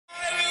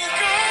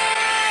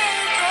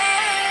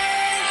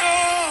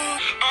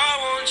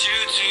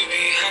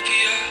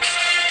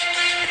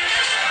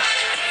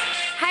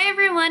Hi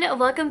everyone,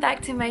 welcome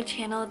back to my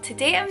channel.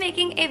 Today I'm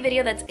making a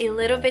video that's a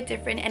little bit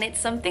different, and it's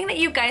something that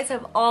you guys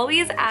have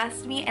always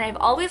asked me, and I've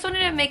always wanted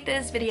to make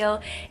this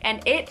video,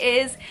 and it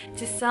is,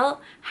 Giselle,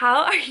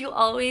 how are you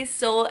always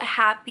so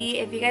happy?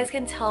 If you guys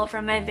can tell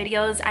from my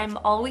videos, I'm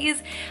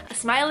always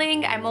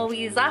smiling, I'm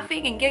always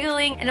laughing and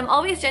giggling, and I'm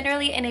always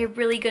generally in a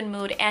really good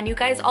mood. And you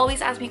guys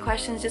always ask me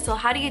questions, Giselle,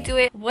 how do you do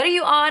it? What are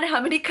you on?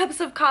 How many cups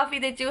of coffee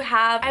did you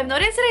have? I've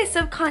noticed that I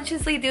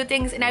subconsciously do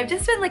things, and I've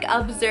just been like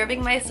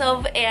observing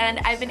myself, and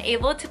I've been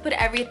able to put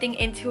everything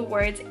into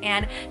words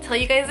and tell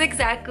you guys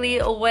exactly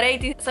what I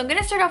do. So I'm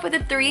gonna start off with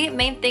the three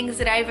main things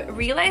that I've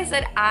realized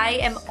that I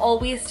am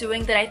always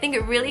doing that I think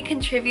it really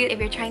contribute if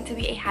you're trying to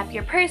be a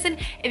happier person.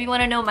 If you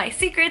want to know my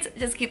secrets,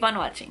 just keep on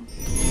watching.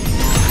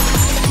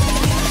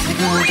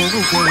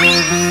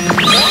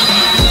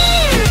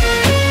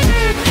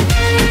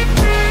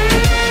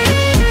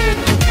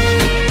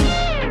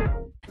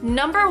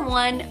 Number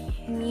one,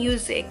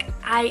 music.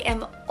 I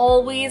am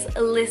always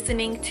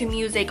listening to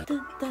music. Here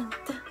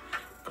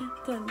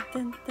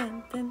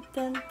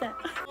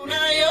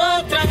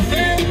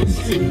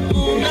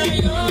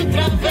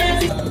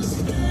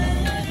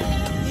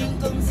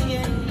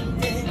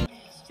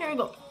we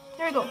go.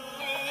 Here we go.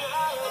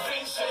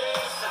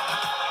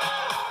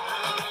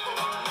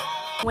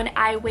 When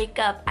I wake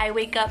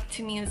up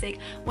to music.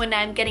 When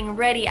I'm getting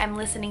ready, I'm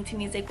listening to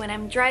music. When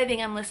I'm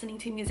driving, I'm listening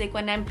to music.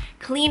 When I'm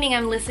cleaning,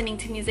 I'm listening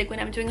to music. When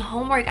I'm doing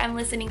homework, I'm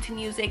listening to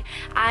music.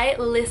 I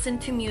listen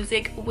to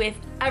music with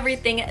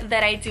everything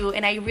that I do,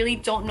 and I really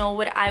don't know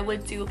what I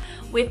would do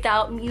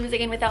without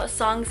music and without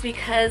songs,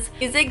 because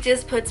music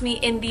just puts me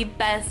in the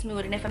best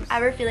mood. And if I'm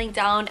ever feeling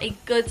down, a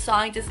good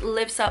song just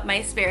lifts up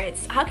my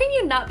spirits. How can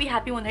you not be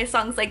happy when there's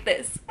songs like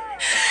this?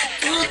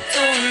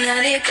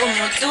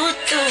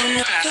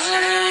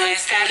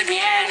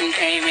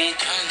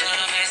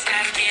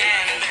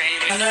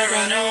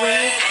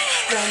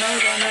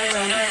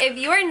 If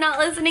you are not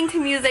listening to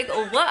music,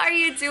 what are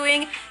you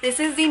doing? This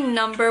is the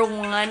number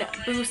one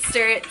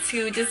booster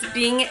to just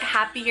being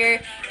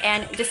happier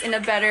and just in a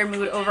better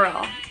mood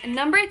overall. And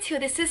number two,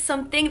 this is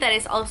something that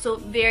is also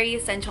very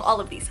essential.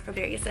 All of these are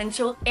very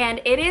essential, and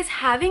it is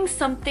having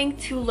something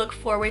to look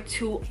forward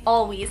to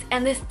always.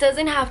 And this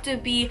doesn't have to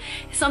be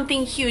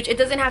something huge. It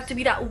doesn't have to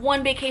be that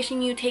one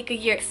vacation you take a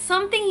year.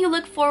 Something you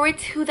look forward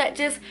to that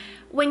just,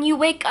 when you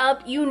wake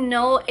up, you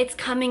know it's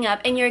coming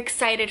up and you're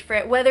excited for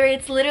it. Whether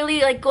it's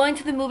literally like going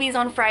to the movies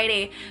on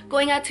Friday,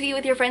 going out to eat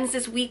with your friends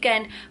this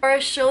weekend, or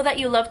a show that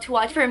you love to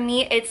watch. For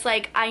me, it's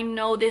like, I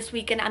know this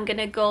weekend I'm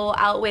gonna go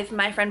out with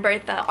my friend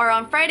Bertha, or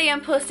on Friday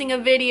I'm posting a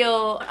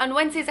video. On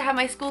Wednesdays I have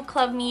my school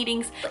club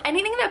meetings.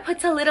 Anything that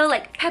puts a little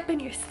like pep in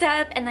your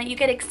step and that you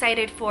get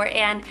excited for.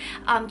 And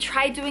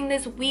try doing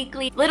this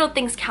weekly. Little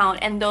things count,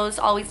 and those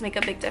always make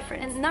a big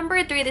difference. And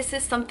number three, this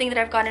is something that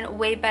I've gotten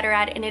way better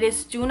at, and it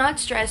is do not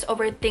stress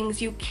over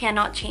things you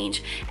cannot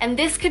change. And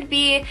this could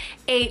be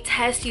a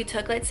test you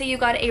took. Let's say you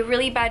got a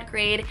really bad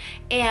grade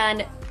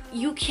and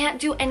you can't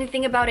do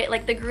anything about it.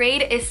 Like, the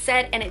grade is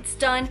set and it's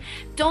done.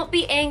 Don't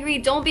be angry,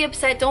 don't be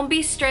upset, don't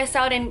be stressed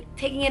out and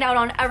taking it out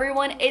on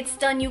everyone. It's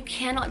done. You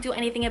cannot do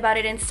anything about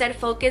it. Instead,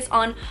 focus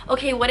on,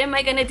 okay, what am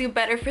I gonna do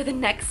better for the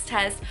next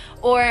test?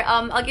 Or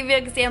I'll give you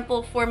an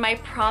example for my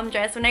prom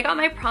dress. When I got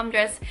my prom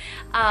dress,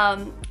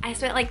 I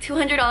spent like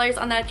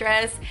 $200 on that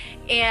dress,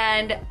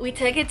 and we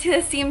took it to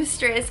the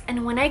seamstress,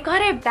 and when I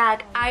got it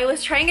back, I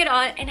was trying it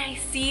on and I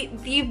see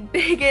the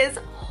biggest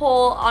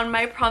hole on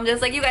my prom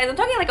dress. Like, you guys, I'm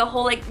talking like a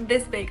hole like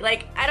this big.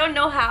 Like, I don't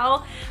know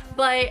how,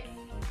 but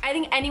I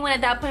think anyone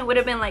at that point would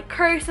have been like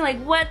cursing, like,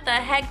 what the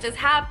heck just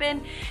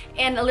happened?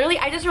 And literally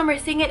I just remember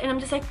seeing it and I'm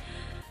just like,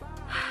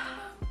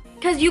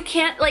 because you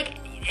can't, like,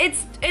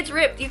 it's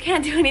ripped. You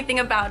can't do anything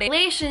about it.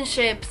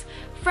 Relationships,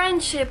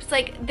 friendships,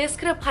 like, this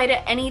could apply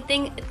to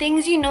anything.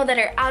 Things you know that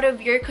are out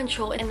of your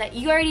control and that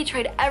you already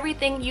tried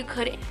everything you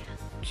could.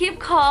 Keep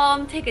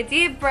calm, take a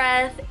deep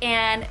breath,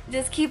 and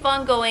just keep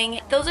on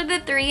going. Those are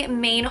the three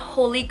main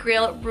holy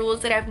grail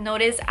rules that I've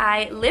noticed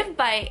I live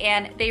by,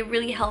 and they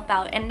really help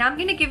out. And now I'm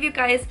gonna give you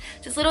guys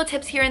just little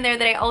tips here and there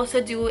that I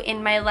also do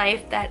in my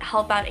life that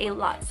help out a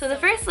lot. So the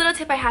first little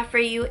tip I have for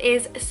you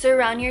is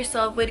surround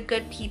yourself with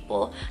good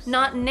people.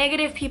 Not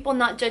negative people,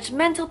 not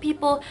judgmental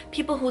people,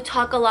 people who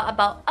talk a lot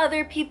about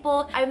other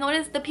people. I've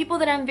noticed the people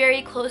that I'm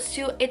very close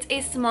to, it's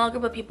a small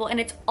group of people, and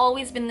it's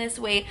always been this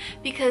way,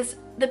 because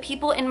the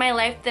people in my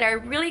life that are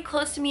really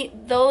close to me,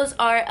 those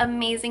are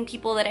amazing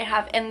people that I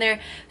have, and they're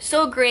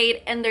so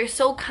great and they're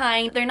so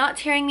kind. They're not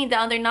tearing me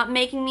down, they're not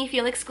making me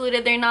feel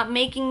excluded, they're not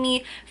making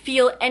me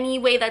feel any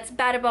way that's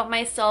bad about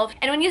myself.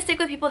 And when you stick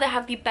with people that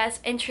have the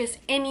best interest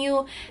in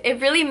you,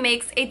 it really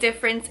makes a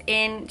difference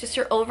in just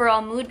your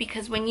overall mood,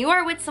 because when you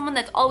are with someone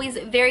that's always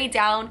very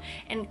down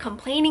and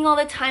complaining all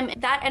the time,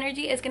 that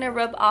energy is gonna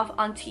rub off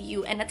onto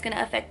you, and that's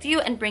gonna affect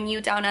you and bring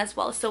you down as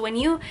well. So when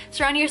you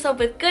surround yourself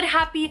with good,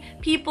 happy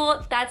people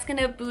know that's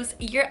gonna boost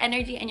your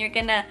energy, and you're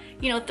gonna,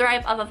 you know,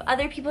 thrive off of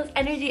other people's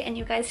energy, and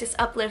you guys just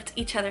uplift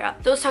each other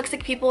up. Those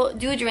toxic people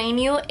do drain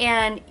you,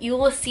 and you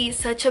will see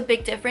such a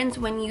big difference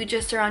when you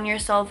just surround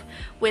yourself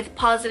with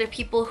positive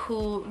people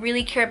who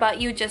really care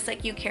about you just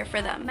like you care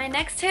for them. My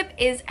next tip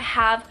is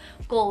have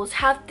goals.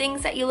 Have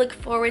things that you look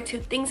forward to,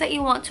 things that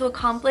you want to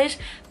accomplish,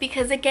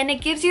 because again,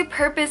 it gives you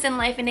purpose in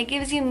life and it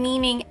gives you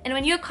meaning. And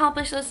when you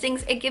accomplish those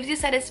things, it gives you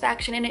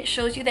satisfaction, and it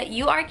shows you that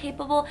you are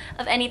capable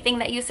of anything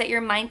that you set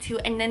your mind to,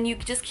 and then you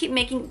just keep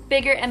making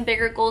bigger and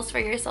bigger goals for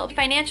yourself.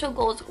 Financial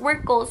goals,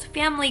 work goals,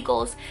 family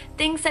goals,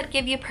 things that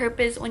give you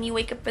purpose when you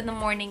wake up in the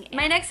morning.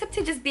 My next tip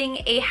to just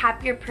being a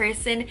happier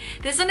person,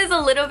 this one is a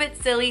little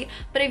bit silly,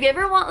 but if you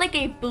ever want like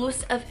a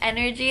boost of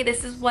energy,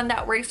 this is one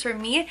that works for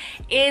me,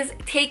 is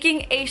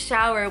taking a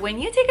shower. When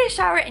you take a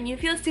shower and you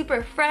feel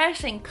super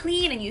fresh and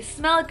clean and you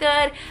smell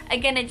good,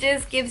 again, it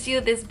just gives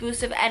you this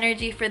boost of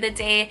energy for the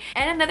day.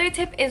 And another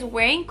tip is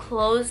wearing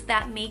clothes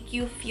that make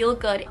you feel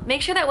good.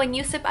 Make sure that when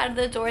you step out of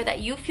the door that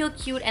you feel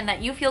cute and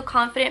that you feel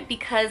confident,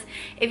 because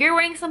if you're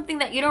wearing something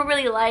that you don't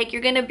really like,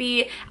 you're gonna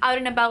be out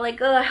and about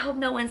like, oh, I hope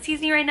no one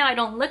sees me right now, I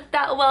don't look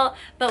that well.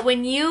 But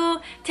when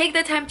you take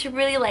the time to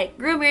really like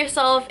groom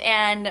yourself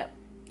and,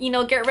 you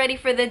know, get ready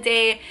for the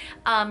day,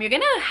 you're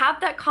gonna have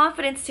that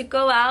confidence to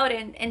go out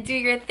and do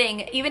your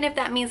thing, even if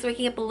that means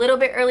waking up a little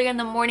bit earlier in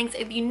the mornings.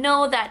 If you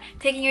know that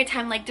taking your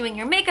time like doing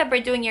your makeup or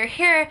doing your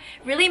hair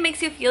really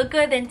makes you feel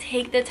good, then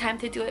take the time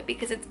to do it,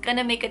 because it's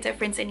gonna make a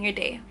difference in your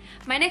day.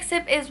 My next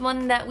tip is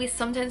one that we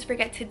sometimes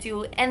forget to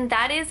do, and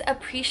that is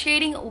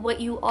appreciating what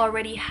you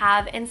already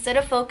have. Instead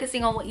of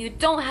focusing on what you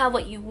don't have,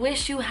 what you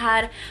wish you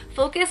had,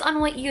 focus on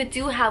what you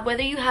do have.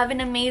 Whether you have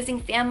an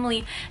amazing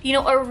family, you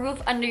know, a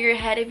roof under your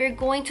head, if you're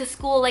going to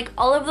school, like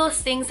all of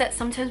those things that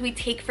sometimes we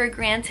take for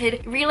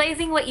granted,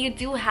 realizing what you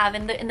do have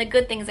and the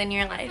good things in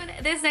your life.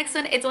 This next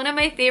one is one of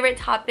my favorite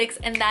topics,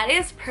 and that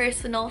is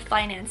personal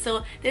finance.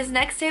 So this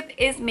next tip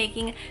is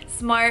making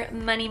smart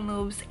money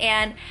moves,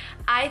 and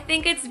I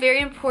think it's very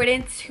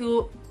important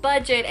to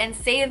budget and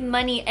save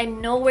money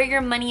and know where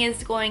your money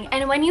is going.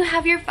 And when you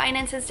have your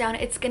finances down,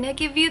 it's gonna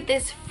give you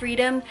this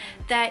freedom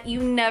that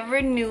you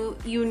never knew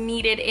you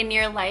needed in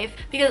your life,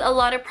 because a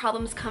lot of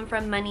problems come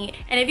from money.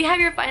 And if you have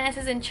your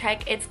finances in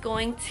check, it's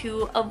going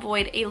to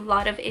avoid a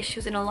lot of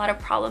issues and a lot of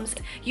problems.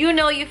 You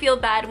know, you feel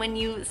bad when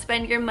you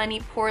spend your money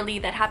poorly.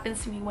 That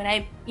happens to me when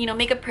I, you know,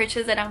 make a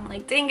purchase that I'm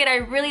like, dang it, I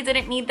really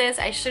didn't need this,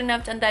 I shouldn't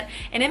have done that,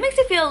 and it makes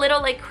you feel a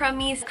little like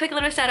crummy. Quick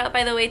little shout out,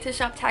 by the way, to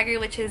Shop Tagger,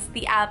 which is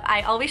the app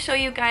I always show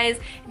you guys.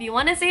 If you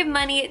want to save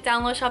money,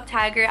 download Shop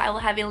Tagger. I will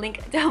have a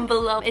link down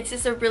below. It's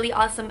just a really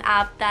awesome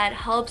app that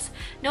helps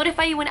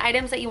notify you when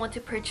items that you want to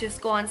purchase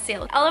go on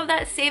sale. All of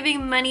that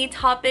saving money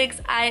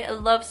topics I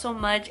love so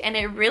much, and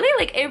it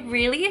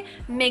really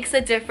makes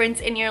a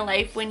difference in your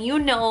life when you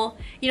know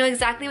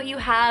exactly what you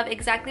have,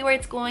 exactly where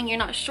it's going, you're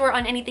not short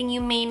on anything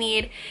you may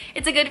need.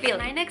 It's a good feeling.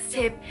 My next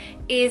tip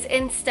is,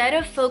 instead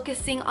of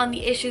focusing on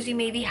the issues you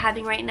may be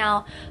having right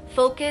now,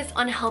 focus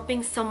on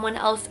helping someone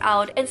else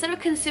out. Instead of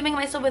consuming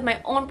myself with my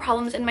own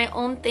problems and my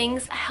own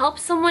things, help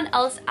someone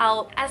else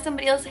out. Ask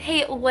somebody else,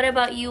 hey, what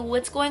about you?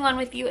 What's going on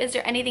with you? Is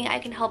there anything I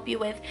can help you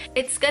with?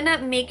 It's gonna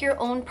make your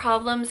own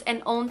problems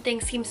and own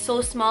things seem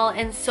so small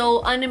and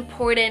so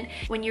unimportant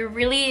when you're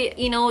really,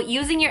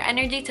 using your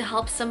energy to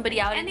help somebody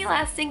out. And the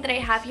last thing that I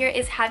have here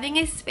is having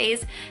a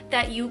space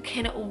that you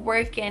can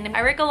work in.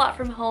 I work a lot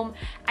from home.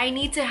 I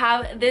need to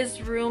have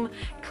this room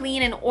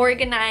clean and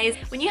organized.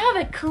 When you have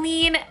a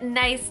clean,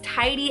 nice,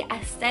 tidy,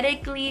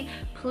 aesthetically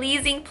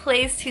pleasing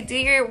place to do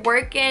your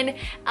work in,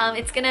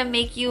 it's gonna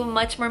make you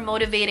much more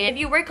motivated. If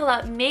you work a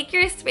lot, make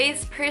your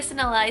space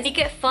personalized, make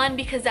it fun,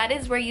 because that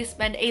is where you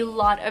spend a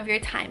lot of your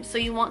time. So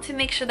you want to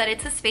make sure that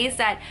it's a space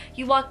that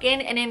you walk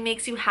in and it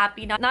makes you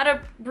happy, not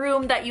a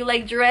room that you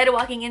like dread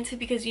walking into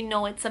because you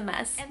know it's a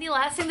mess. And the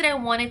last thing that I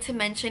wanted to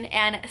mention,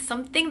 and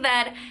something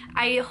that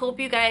I hope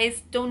you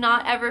guys do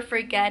not ever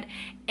forget,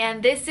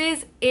 and this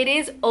is, it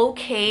is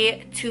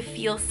okay to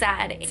feel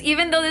sad.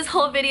 Even though this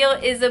whole video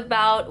is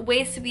about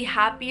ways to be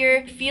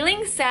happier,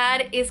 feeling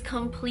sad is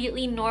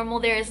completely normal.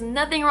 There is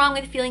nothing wrong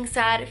with feeling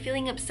sad,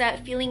 feeling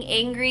upset, feeling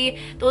angry.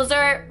 Those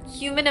are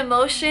human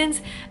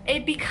emotions.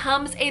 It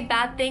becomes a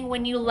bad thing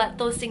when you let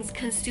those things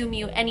consume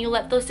you and you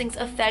let those things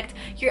affect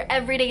your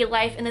everyday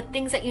life and the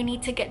things that you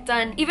need to get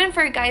done. Even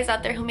for guys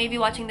out there who may be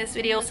watching this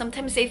video,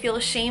 sometimes they feel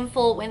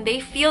shameful when they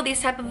feel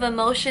these type of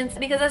emotions,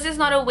 because that's just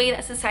not a way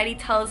that society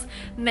tells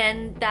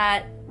men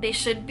that they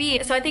should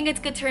be. So I think it's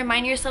good to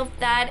remind yourself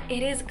that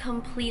it is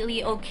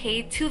completely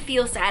okay to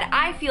feel sad.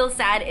 I feel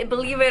sad,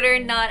 believe it or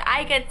not.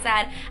 I get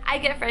sad, I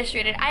get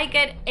frustrated, I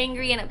get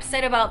angry and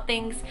upset about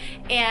things,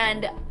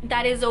 and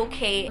that is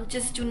okay.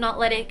 Just do not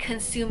let it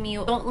consume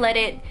you. Don't let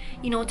it,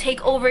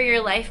 take over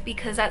your life,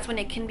 because that's when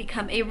it can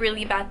become a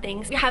really bad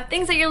thing. You have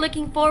things that you're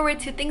looking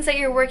forward to, things that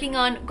you're working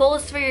on,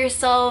 goals for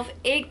yourself.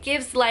 It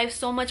gives life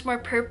so much more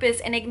purpose,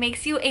 and it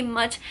makes you a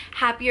much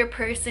happier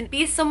person.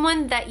 Be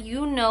someone that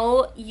you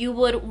know you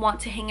would want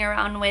to hang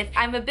around with.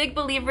 I'm a big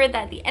believer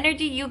that the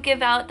energy you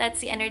give out, that's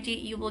the energy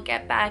you will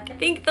get back. I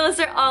think those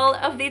are all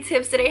of the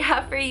tips that I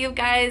have for you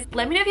guys.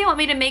 Let me know if you want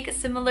me to make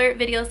similar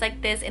videos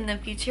like this in the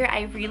future.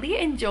 I really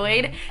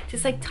enjoyed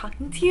just like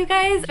talking to you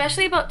guys,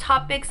 especially about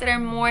topics that are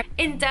more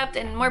in-depth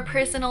and more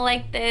personal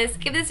like this.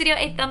 Give this video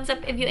a thumbs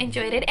up if you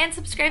enjoyed it, and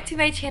subscribe to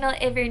my channel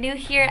if you're new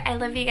here. I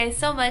love you guys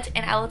so much,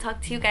 and I will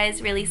talk to you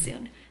guys really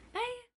soon.